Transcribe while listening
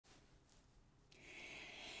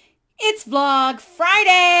It's Vlog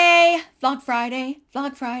Friday! Vlog Friday,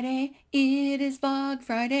 Vlog Friday. It is Vlog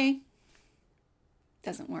Friday.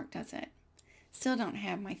 Doesn't work, does it? Still don't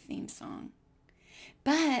have my theme song.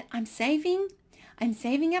 But I'm saving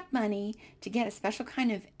up money to get a special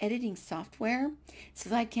kind of editing software so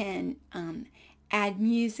that I can add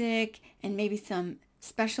music and maybe some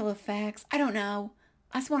special effects. I don't know.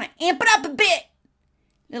 I just want to amp it up a bit.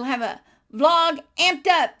 It'll have a vlog amped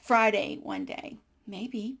up Friday one day.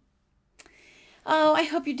 Maybe. Oh, I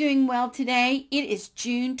hope you're doing well today. It is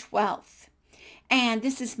June 12th. And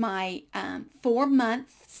this is my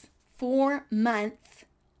 4-month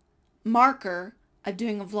marker of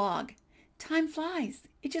doing a vlog. Time flies.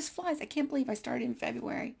 It just flies. I can't believe I started in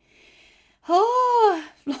February. Oh,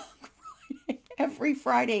 vlog Friday, every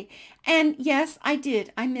Friday. And yes, I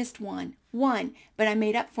did. I missed one, but I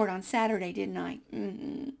made up for it on Saturday, didn't I?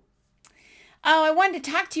 Oh, I wanted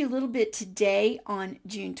to talk to you a little bit today on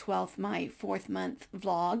June 12th, my 4th month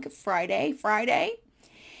vlog, Friday,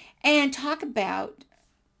 and talk about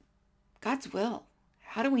God's will.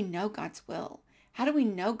 How do we know God's will? How do we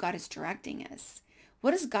know God is directing us?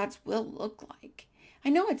 What does God's will look like? I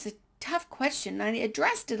know it's a tough question. I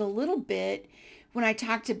addressed it a little bit when I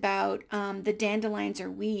talked about the dandelions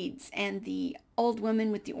or weeds and the old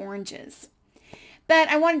woman with the oranges. But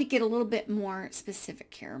I wanted to get a little bit more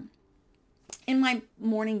specific here. In my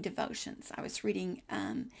morning devotions, I was reading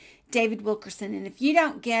David Wilkerson. And if you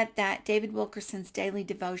don't get that David Wilkerson's daily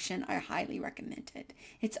devotion, I highly recommend it.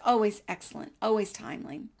 It's always excellent, always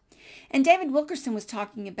timely. And David Wilkerson was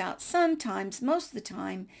talking about sometimes, most of the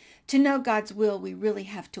time, to know God's will, we really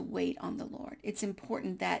have to wait on the Lord. It's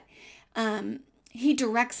important that he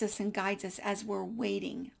directs us and guides us as we're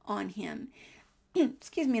waiting on him.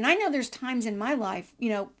 Excuse me. And I know there's times in my life,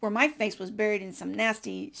 where my face was buried in some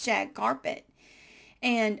nasty shag carpet.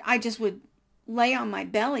 And I just would lay on my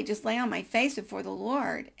belly, just lay on my face before the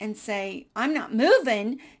Lord and say, I'm not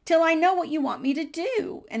moving till I know what you want me to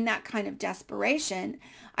do. And that kind of desperation,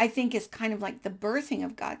 I think, is kind of like the birthing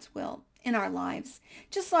of God's will in our lives.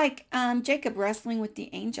 Just like Jacob wrestling with the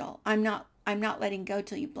angel. I'm not letting go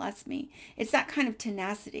till you bless me. It's that kind of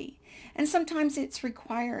tenacity. And sometimes it's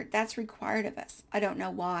required. That's required of us. I don't know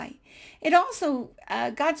why. It also,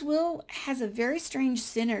 God's will has a very strange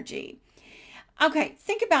synergy. Okay,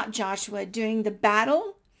 think about Joshua doing the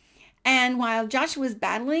battle. And while Joshua was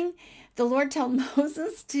battling, the Lord told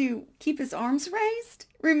Moses to keep his arms raised.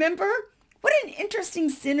 Remember? What an interesting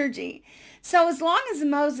synergy. So as long as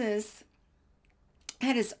Moses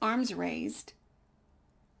had his arms raised,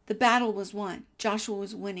 the battle was won. Joshua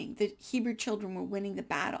was winning. The Hebrew children were winning the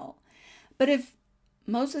battle. But if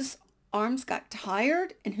Moses' arms got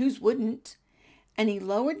tired, and whose wouldn't, and he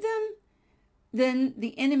lowered them, then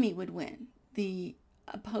the enemy would win. The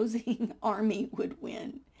opposing army would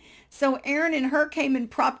win. So Aaron and Hur came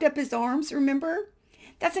and propped up his arms, remember?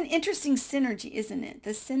 That's an interesting synergy, isn't it? The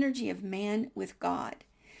synergy of man with God.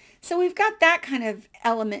 So we've got that kind of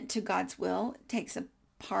element to God's will. It takes a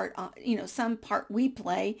part, some part we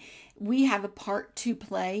play. We have a part to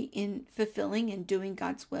play in fulfilling and doing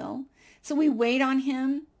God's will. So we wait on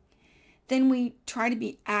him. Then we try to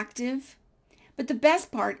be active. But the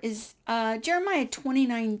best part is Jeremiah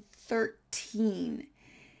 29:13.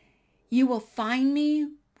 You will find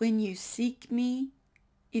me when you seek me,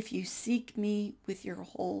 if you seek me with your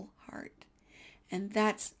whole heart. And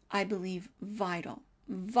that's, I believe, vital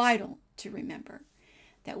to remember,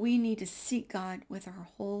 that we need to seek God with our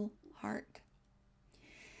whole heart.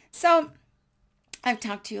 So I've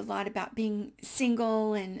talked to you a lot about being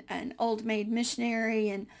single and an old maid missionary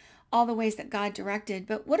and all the ways that God directed.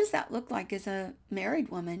 But what does that look like as a married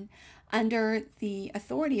woman under the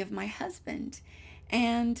authority of my husband?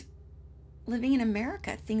 And living in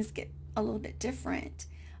America, things get a little bit different.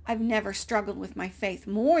 I've never struggled with my faith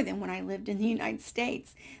more than when I lived in the United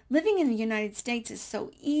States. Living in the United States is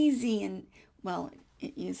so easy, and, well,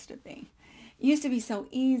 it used to be. It used to be so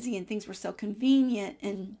easy, and things were so convenient,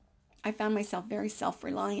 and I found myself very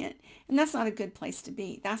self-reliant, and that's not a good place to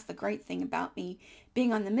be. That's the great thing about me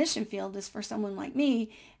being on the mission field, is for someone like me,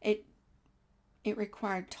 it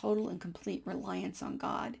required total and complete reliance on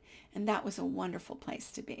God, and that was a wonderful place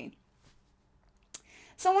to be.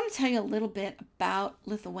 So I want to tell you a little bit about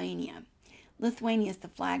Lithuania. Lithuania is the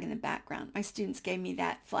flag in the background. My students gave me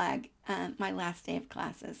that flag my last day of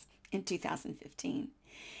classes in 2015.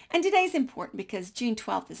 And today's important because June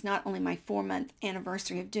 12th is not only my 4-month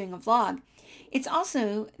anniversary of doing a vlog, it's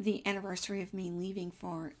also the anniversary of me leaving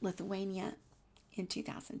for Lithuania in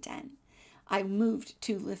 2010. I moved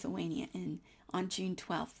to Lithuania on June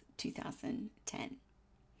 12th, 2010.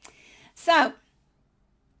 So,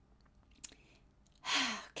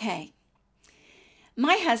 okay,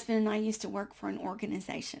 My husband and I used to work for an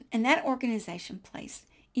organization, and that organization placed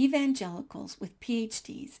evangelicals with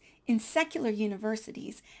PhDs in secular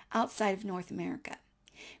universities outside of North America.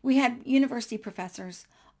 We had university professors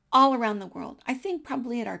all around the world. I think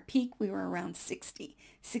probably at our peak we were around 60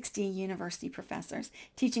 university professors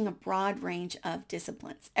teaching a broad range of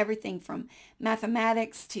disciplines, everything from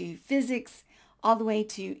mathematics to physics, all the way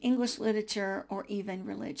to English literature or even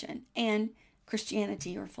religion and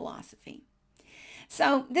Christianity or philosophy.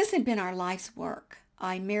 So this had been our life's work.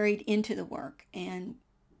 I married into the work and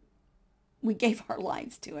we gave our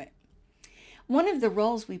lives to it. One of the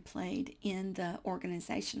roles we played in the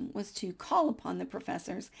organization was to call upon the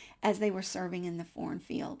professors as they were serving in the foreign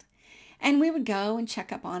field. And we would go and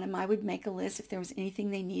check up on them. I would make a list if there was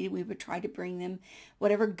anything they needed. We would try to bring them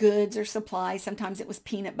whatever goods or supplies. Sometimes it was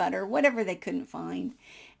peanut butter, whatever they couldn't find.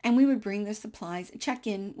 And we would bring the supplies, check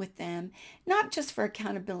in with them, not just for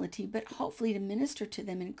accountability, but hopefully to minister to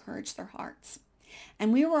them and encourage their hearts.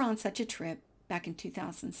 And we were on such a trip back in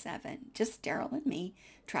 2007, just Daryl and me,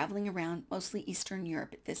 traveling around mostly Eastern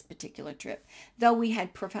Europe at this particular trip, though we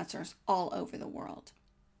had professors all over the world.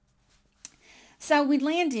 So we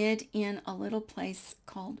landed in a little place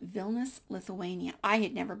called Vilnius, Lithuania. I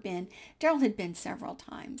had never been. Daryl had been several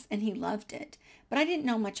times, and he loved it, but I didn't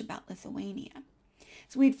know much about Lithuania.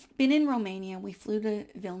 So we'd been in Romania. We flew to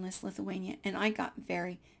Vilnius, Lithuania, and I got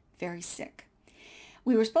very, very sick.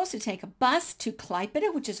 We were supposed to take a bus to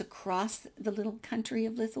Klaipėda, which is across the little country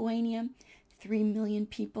of Lithuania. 3 million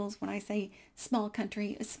people. When I say small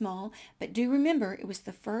country, is small. But do remember, it was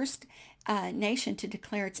the first nation to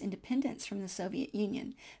declare its independence from the Soviet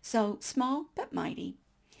Union. So small but mighty.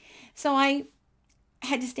 So I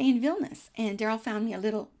had to stay in Vilnius, and Daryl found me a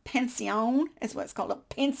little pension, is what it's called, a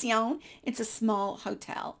pension. It's a small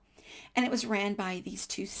hotel, and it was ran by these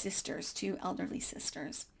two sisters, two elderly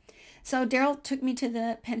sisters. So Daryl took me to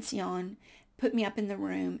the pension, put me up in the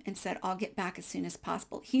room, and said, I'll get back as soon as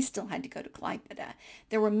possible. He still had to go to Klaipėda.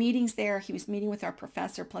 There were meetings there. He was meeting with our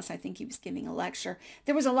professor, plus I think he was giving a lecture.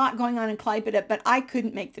 There was a lot going on in Klaipėda, but I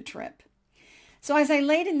couldn't make the trip. So as I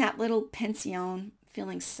laid in that little pension,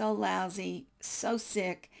 feeling so lousy, so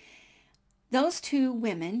sick, those two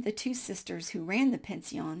women, the two sisters who ran the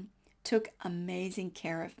pension, took amazing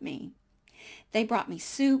care of me. They brought me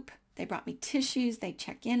soup. They brought me tissues. They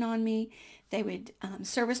check in on me. They would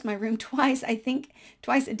service my room twice, I think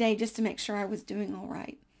twice a day, just to make sure I was doing all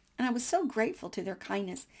right. And I was so grateful to their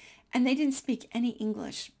kindness. And they didn't speak any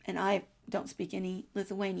English, and I don't speak any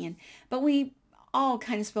Lithuanian. But we all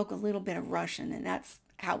kind of spoke a little bit of Russian, and that's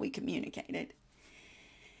how we communicated.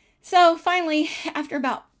 So finally, after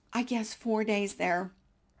about, I guess, 4 days there,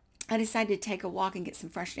 I decided to take a walk and get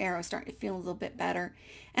some fresh air. I was starting to feel a little bit better.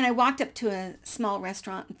 And I walked up to a small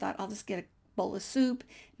restaurant and thought, I'll just get a bowl of soup,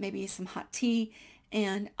 maybe some hot tea.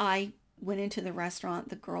 And I went into the restaurant.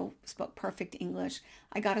 The girl spoke perfect English.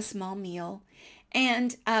 I got a small meal.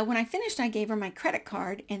 And when I finished, I gave her my credit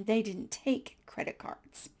card, and they didn't take credit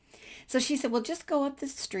cards. So she said, well, just go up the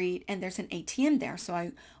street, and there's an ATM there. So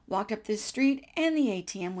I walked up the street, and the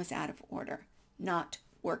ATM was out of order, not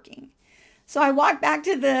working. So I walked back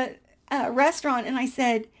to the restaurant and I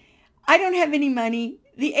said, I don't have any money.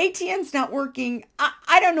 The ATM's not working.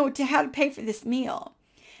 I don't know how to pay for this meal.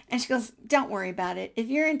 And she goes, don't worry about it. If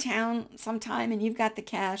you're in town sometime and you've got the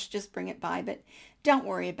cash, just bring it by. But don't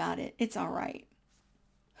worry about it. It's all right.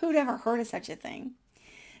 Who'd ever heard of such a thing?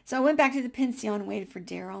 So I went back to the pension and waited for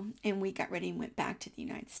Daryl, and we got ready and went back to the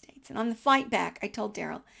United States. And on the flight back, I told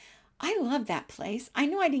Daryl, I love that place. I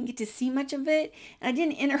know I didn't get to see much of it, and I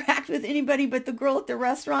didn't interact with anybody but the girl at the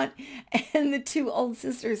restaurant and the two old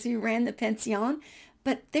sisters who ran the pension,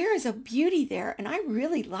 but there is a beauty there, and I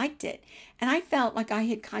really liked it, and I felt like I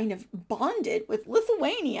had kind of bonded with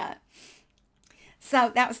Lithuania.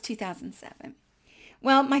 So that was 2007.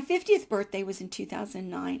 Well, my 50th birthday was in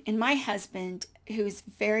 2009, and my husband, who's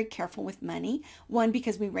very careful with money, one,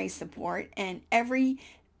 because we raise support, and every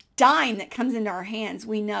dime that comes into our hands,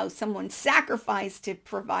 we know someone sacrificed to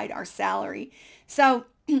provide our salary. So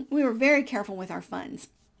we were very careful with our funds.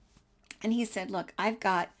 And he said, look, I've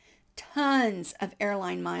got tons of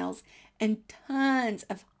airline miles and tons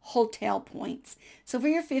of hotel points. So for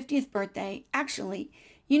your 50th birthday, actually,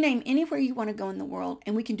 you name anywhere you want to go in the world,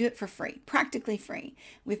 and we can do it for free, practically free,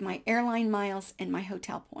 with my airline miles and my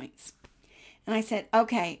hotel points. And I said,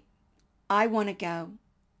 okay, I want to go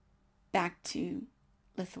back to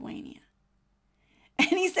Lithuania. And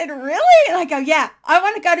he said, really? And I go, yeah, I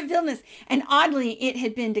want to go to Vilnius. And oddly, it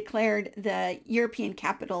had been declared the European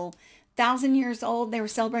capital, 1,000 years old. They were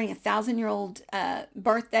celebrating a 1,000-year-old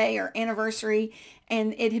birthday or anniversary.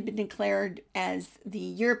 And it had been declared as the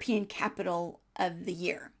European capital of the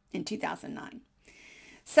year in 2009.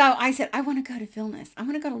 So I said, I want to go to Vilnius. I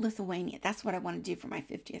want to go to Lithuania. That's what I want to do for my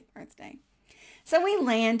 50th birthday. So we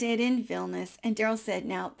landed in Vilnius, and Daryl said,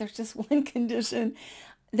 now there's just one condition.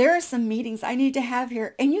 There are some meetings I need to have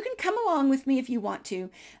here, and you can come along with me if you want to.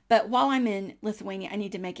 But while I'm in Lithuania, I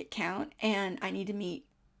need to make it count, and I need to meet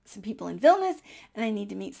some people in Vilnius, and I need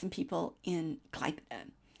to meet some people in Klaipėda.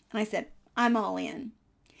 And I said, I'm all in.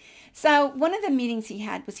 So one of the meetings he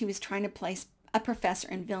had was he was trying to place a professor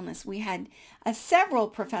in Vilnius. We had several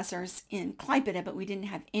professors in Klaipėda, but we didn't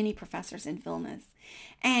have any professors in Vilnius.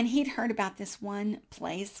 And he'd heard about this one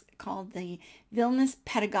place called the Vilnius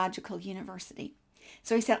Pedagogical University.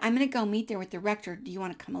 So he said, I'm going to go meet there with the rector. Do you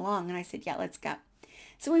want to come along? And I said, yeah, let's go.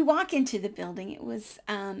 So we walk into the building. It was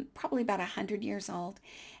probably about 100 years old.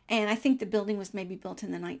 And I think the building was maybe built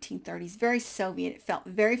in the 1930s. Very Soviet. It felt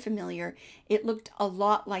very familiar. It looked a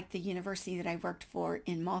lot like the university that I worked for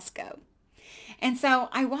in Moscow. And so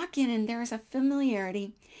I walk in, and there is a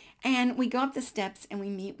familiarity. And we go up the steps, and we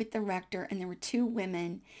meet with the rector. And there were two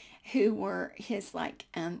women who were his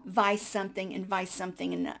vice something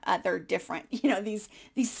and the other different, these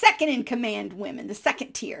second in command women, the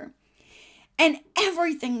second tier. And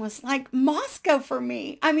everything was like Moscow for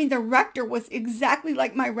me. I mean, the rector was exactly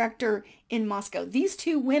like my rector in Moscow. These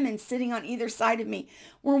two women sitting on either side of me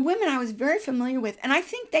were women I was very familiar with. And I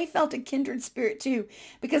think they felt a kindred spirit too,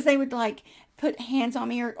 because they would put hands on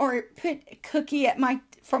me or put a cookie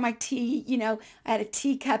for my tea. I had a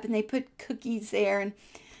teacup and they put cookies there.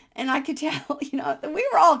 And I could tell, we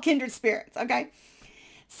were all kindred spirits, okay?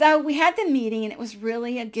 So we had the meeting, and it was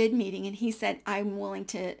really a good meeting. And he said, I'm willing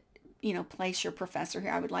to, place your professor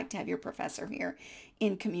here. I would like to have your professor here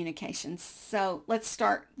in communications. So let's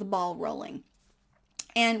start the ball rolling.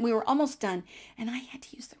 And we were almost done, and I had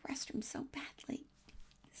to use the restroom so badly.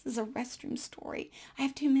 This is a restroom story. I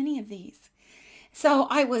have too many of these. So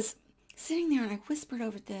I was sitting there, and I whispered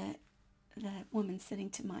over the woman sitting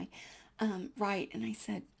to my right, and I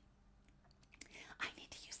said, I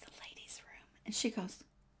need to use the ladies' room. And she goes,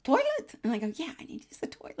 toilet? And I go, yeah, I need to use the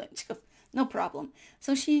toilet. And she goes, no problem.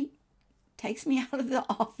 So she takes me out of the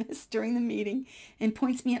office during the meeting and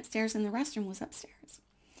points me upstairs, and the restroom was upstairs.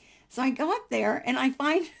 So I go up there, and I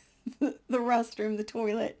find the restroom, the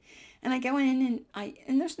toilet, and I go in,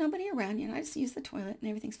 and there's nobody around, I just use the toilet, and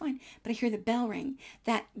everything's fine. But I hear the bell ring,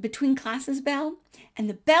 that between classes bell, and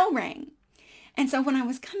the bell rang. And so when I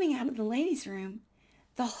was coming out of the ladies' room,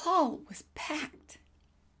 the hall was packed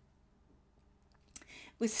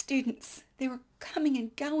with students. They were coming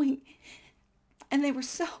and going, and they were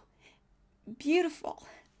so beautiful.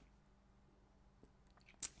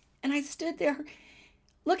 And I stood there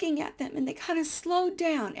looking at them, and they kind of slowed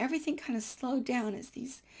down. Everything kind of slowed down as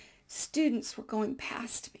these students were going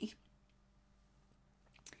past me.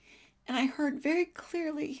 And I heard very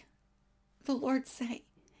clearly the Lord say,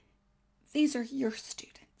 these are your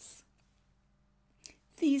students.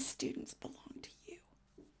 These students belong to you.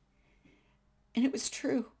 And it was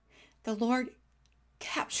true. The Lord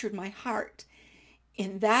captured my heart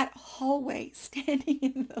in that hallway, standing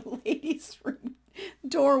in the ladies' room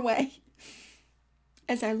doorway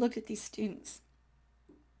as I looked at these students.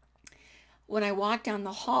 When I walked down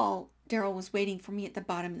the hall, Daryl was waiting for me at the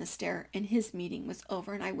bottom of the stair, and his meeting was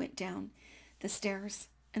over, and I went down the stairs,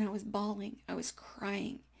 and I was bawling. I was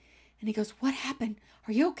crying. And he goes, what happened?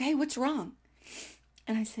 Are you okay? What's wrong?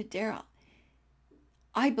 And I said, Daryl,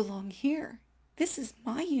 I belong here. This is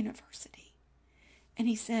my university. And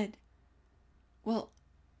he said, well,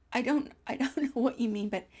 I don't know what you mean,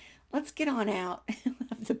 but let's get on out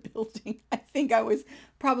of the building. I think I was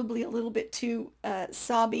probably a little bit too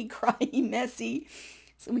sobby, cryy, messy.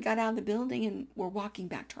 So we got out of the building and we're walking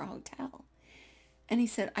back to our hotel. And he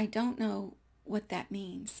said, I don't know what that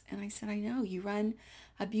means. And I said, I know you run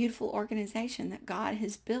a beautiful organization that God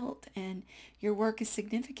has built, and your work is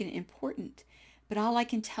significant and important. But all I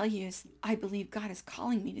can tell you is I believe God is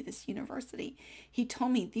calling me to this university. He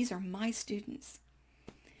told me these are my students.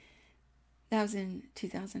 That was in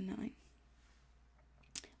 2009.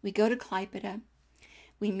 We go to Klaipėda.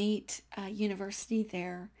 We meet a university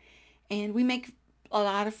there, and we make a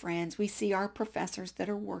lot of friends. We see our professors that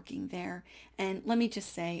are working there. And let me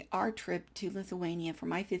just say, our trip to Lithuania for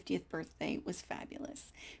my 50th birthday was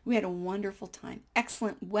fabulous. We had a wonderful time.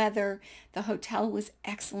 Excellent weather. The hotel was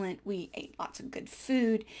excellent. We ate lots of good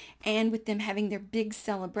food. And with them having their big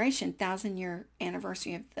celebration, 1,000-year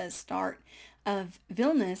anniversary of the start of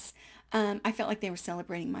Vilnius, I felt like they were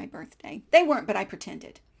celebrating my birthday. They weren't, but I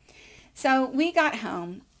pretended. So we got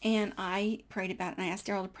home, and I prayed about it, and I asked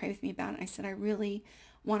Daryl to pray with me about it. I said, I really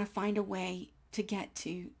want to find a way to get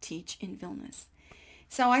to teach in Vilnius.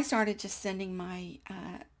 So I started just sending my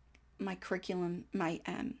my curriculum, my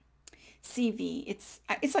CV. It's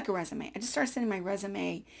like a resume. I just started sending my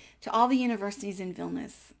resume to all the universities in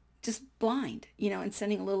Vilnius, just blind, and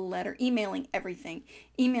sending a little letter, emailing everything,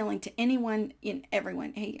 emailing to anyone and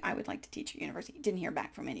everyone. Hey, I would like to teach at university. Didn't hear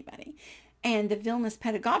back from anybody. And the Vilnius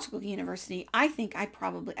Pedagogical University, I don't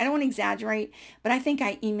want to exaggerate, but I think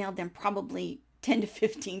I emailed them probably 10 to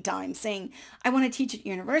 15 times saying, I want to teach at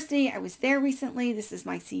university. I was there recently. This is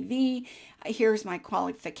my CV. Here's my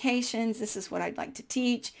qualifications. This is what I'd like to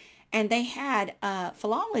teach. And they had a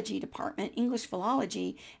philology department, English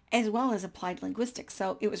philology, as well as applied linguistics.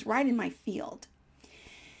 So it was right in my field.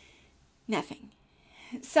 Nothing.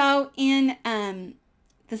 So in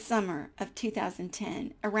the summer of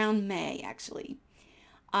 2010, around May actually,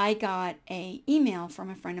 I got an email from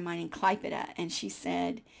a friend of mine in Klaipeda, and she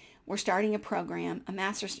said, we're starting a program, a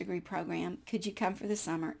master's degree program. Could you come for the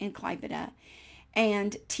summer in Klaipeda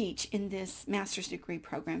and teach in this master's degree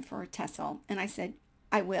program for TESOL? And I said,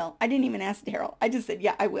 I will. I didn't even ask Daryl. I just said,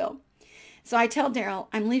 yeah, I will. So I tell Daryl,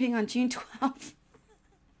 I'm leaving on June 12th.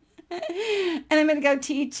 And I'm going to go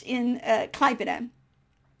teach in Klaipeda.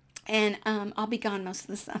 And I'll be gone most of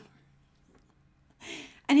the summer.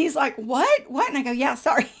 And he's like, what? What? And I go, yeah,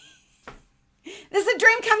 sorry. This is a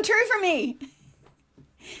dream come true for me.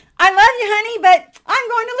 I love you, honey, but I'm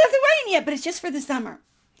going to Lithuania, but it's just for the summer.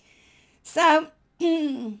 So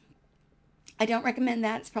I don't recommend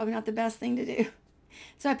that. It's probably not the best thing to do.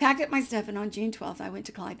 So I packed up my stuff, and on June 12th, I went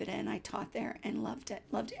to Klaipeda, and I taught there and loved it.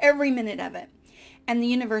 Loved every minute of it. And the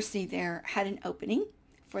university there had an opening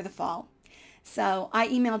for the fall. So I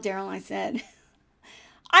emailed Daryl, and I said,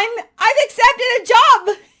 I've accepted a job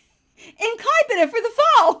in Klaipeda for the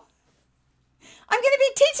fall. I'm going to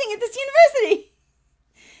be teaching at this university.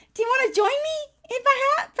 Do you want to join me in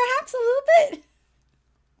perhaps a little bit?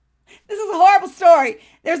 This is a horrible story.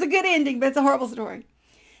 There's a good ending, but it's a horrible story.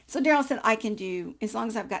 So Daryl said, I can do, as long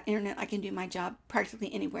as I've got internet, I can do my job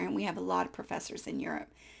practically anywhere. And we have a lot of professors in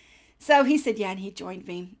Europe. So he said, yeah, and he joined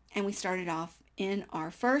me. And we started off in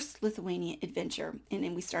our first Lithuania adventure. And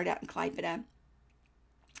then we started out in Klaipeda.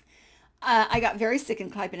 I got very sick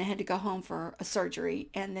in Klaipeda and had to go home for a surgery.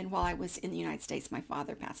 And then while I was in the United States, my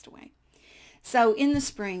father passed away. So in the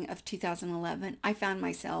spring of 2011, I found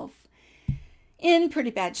myself in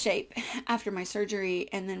pretty bad shape after my surgery,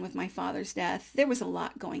 and then with my father's death, there was a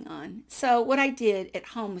lot going on. So what I did at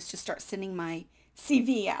home was just start sending my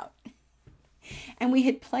CV out. And we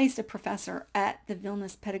had placed a professor at the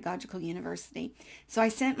Vilnius Pedagogical University. So I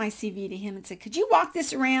sent my CV to him and said, could you walk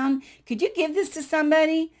this around? Could you give this to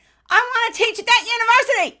somebody? I want to teach at that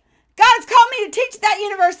university. God has called me to teach at that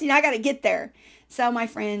university, and I got to get there. So my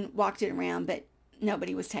friend walked it around, but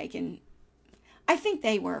nobody was taken. I think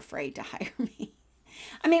they were afraid to hire me.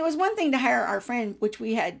 I mean, it was one thing to hire our friend, which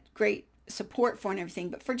we had great support for and everything,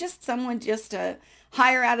 but for just someone just to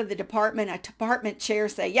hire out of the department, a department chair,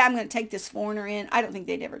 say, yeah, I'm going to take this foreigner in. I don't think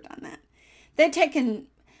they'd ever done that. They'd taken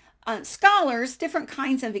scholars, different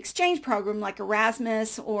kinds of exchange program like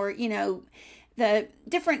Erasmus, or, the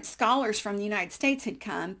different scholars from the United States had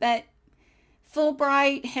come, but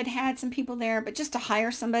Fulbright had had some people there, but just to hire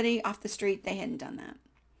somebody off the street, they hadn't done that.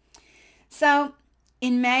 So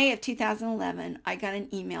in May of 2011, I got an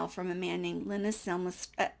email from a man named Linus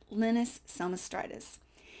Selmastridis.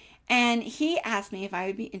 And he asked me if I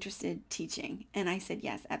would be interested in teaching. And I said,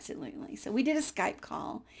 yes, absolutely. So we did a Skype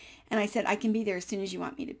call. And I said, I can be there as soon as you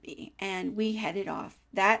want me to be. And we headed off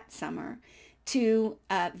that summer to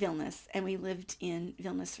Vilnius, and we lived in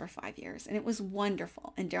Vilnius for 5 years, and it was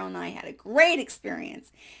wonderful. And Daryl and I had a great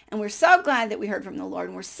experience, and we're so glad that we heard from the Lord,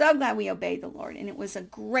 and we're so glad we obeyed the Lord, and it was a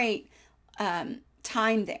great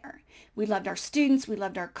time there. We loved our students, we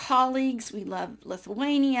loved our colleagues, we loved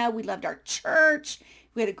Lithuania, we loved our church.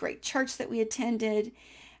 We had a great church that we attended.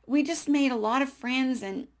 We just made a lot of friends,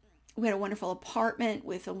 and we had a wonderful apartment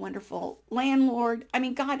with a wonderful landlord. I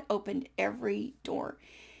mean, God opened every door.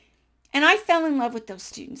 And I fell in love with those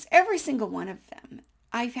students, every single one of them.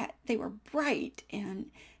 They were bright and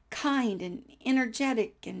kind and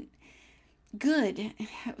energetic and good.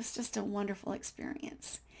 It was just a wonderful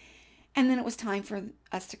experience. And then it was time for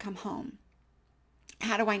us to come home.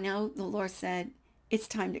 How do I know? The Lord said, it's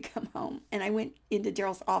time to come home. And I went into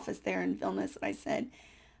Daryl's office there in Vilnius, and I said,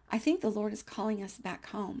 I think the Lord is calling us back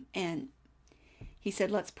home. And he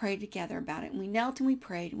said, let's pray together about it. And we knelt and we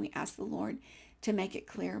prayed, and we asked the Lord to make it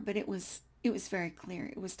clear, but it was very clear.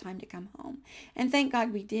 It was time to come home. And thank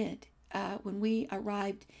God we did. When we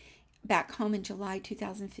arrived back home in July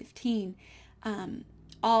 2015,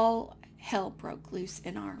 all hell broke loose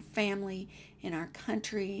in our family, in our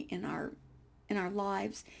country, in our in our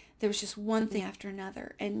lives, there was just one thing after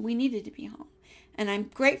another, and we needed to be home. And I'm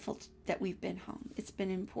grateful that we've been home. It's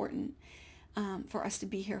been important for us to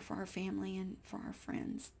be here for our family and for our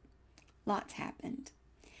friends. Lots happened.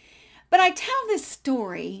 But I tell this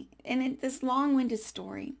story, and this long-winded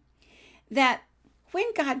story, that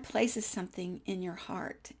when God places something in your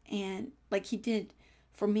heart, and like he did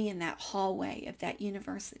for me in that hallway of that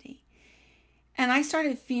university, and I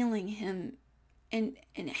started feeling him and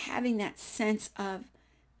having that sense of,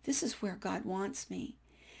 this is where God wants me.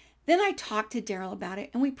 Then I talked to Daryl about it,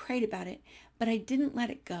 and we prayed about it, but I didn't let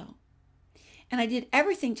it go. And I did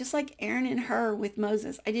everything, just like Aaron and Hur with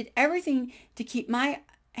Moses. I did everything to keep my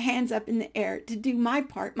hands up in the air, to do my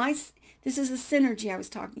part. This is the synergy I was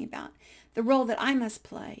talking about, the role that I must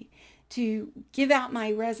play, to give out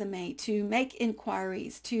my resume, to make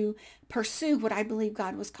inquiries, to pursue what I believe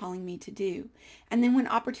God was calling me to do. And then when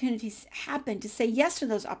opportunities happen, to say yes to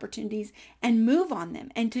those opportunities and move on them,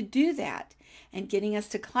 and to do that. And getting us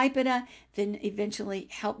to Klaipeda, then eventually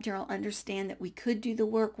helped Daryl understand that we could do the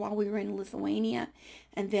work while we were in Lithuania,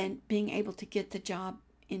 and then being able to get the job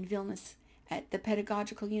in Vilnius at the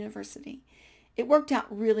Pedagogical University. It worked out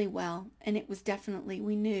really well, and it was definitely,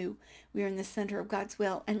 we knew we were in the center of God's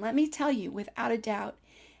will. And let me tell you, without a doubt,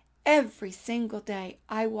 every single day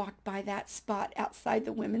I walked by that spot outside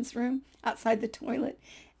the women's room, outside the toilet.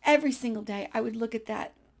 Every single day I would look at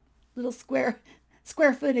that little square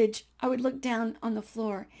footage. I would look down on the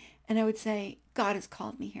floor and I would say, God has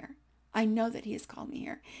called me here. I know that he has called me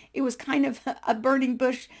here. It was kind of a burning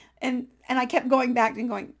bush, and I kept going back and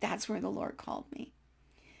going, that's where the Lord called me.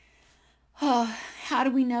 Oh, how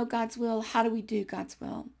do we know God's will? How do we do God's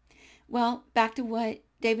will? Well, back to what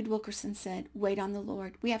David Wilkerson said, wait on the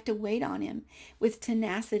Lord. We have to wait on him with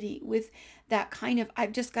tenacity, with that kind of,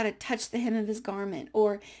 I've just got to touch the hem of his garment,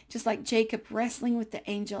 or just like Jacob wrestling with the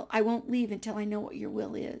angel, I won't leave until I know what your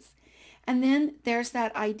will is. And then there's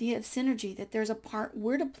that idea of synergy, that there's a part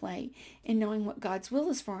we're to play in knowing what God's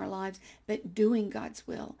will is for our lives, but doing God's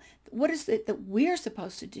will. What is it that we're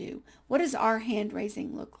supposed to do? What does our hand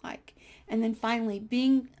raising look like? And then finally,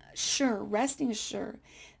 being sure, resting assured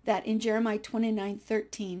that in Jeremiah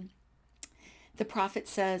 29:13, the prophet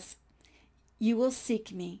says, you will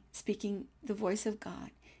seek me, speaking the voice of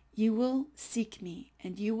God. You will seek me,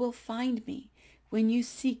 and you will find me when you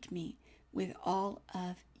seek me with all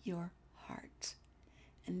of your heart.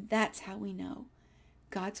 And that's how we know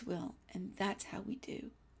God's will, and that's how we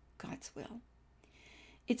do God's will.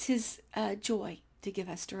 It's his joy to give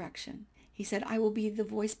us direction. He said, I will be the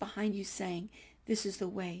voice behind you saying, this is the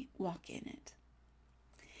way, walk in it.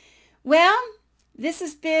 Well, this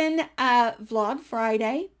has been Vlog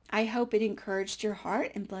Friday. I hope it encouraged your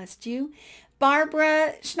heart and blessed you.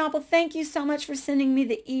 Barbara Schnabel, thank you so much for sending me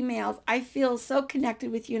the emails. I feel so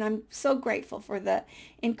connected with you, and I'm so grateful for the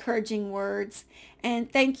encouraging words.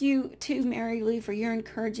 And thank you to Mary Lou for your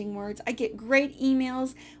encouraging words. I get great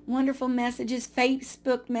emails, wonderful messages,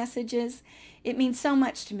 Facebook messages. It means so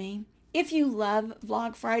much to me. If you love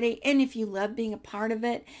Vlog Friday, and if you love being a part of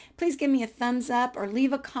it, please give me a thumbs up or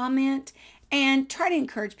leave a comment, and try to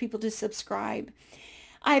encourage people to subscribe.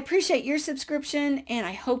 I appreciate your subscription, and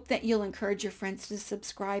I hope that you'll encourage your friends to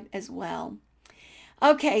subscribe as well.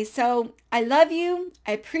 Okay, so I love you.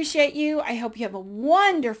 I appreciate you. I hope you have a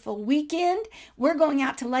wonderful weekend. We're going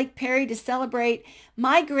out to Lake Perry to celebrate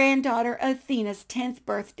my granddaughter Athena's 10th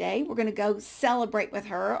birthday. We're going to go celebrate with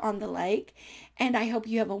her on the lake, and I hope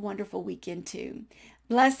you have a wonderful weekend too.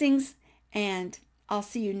 Blessings, and I'll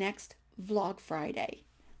see you next Vlog Friday.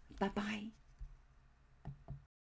 Bye-bye.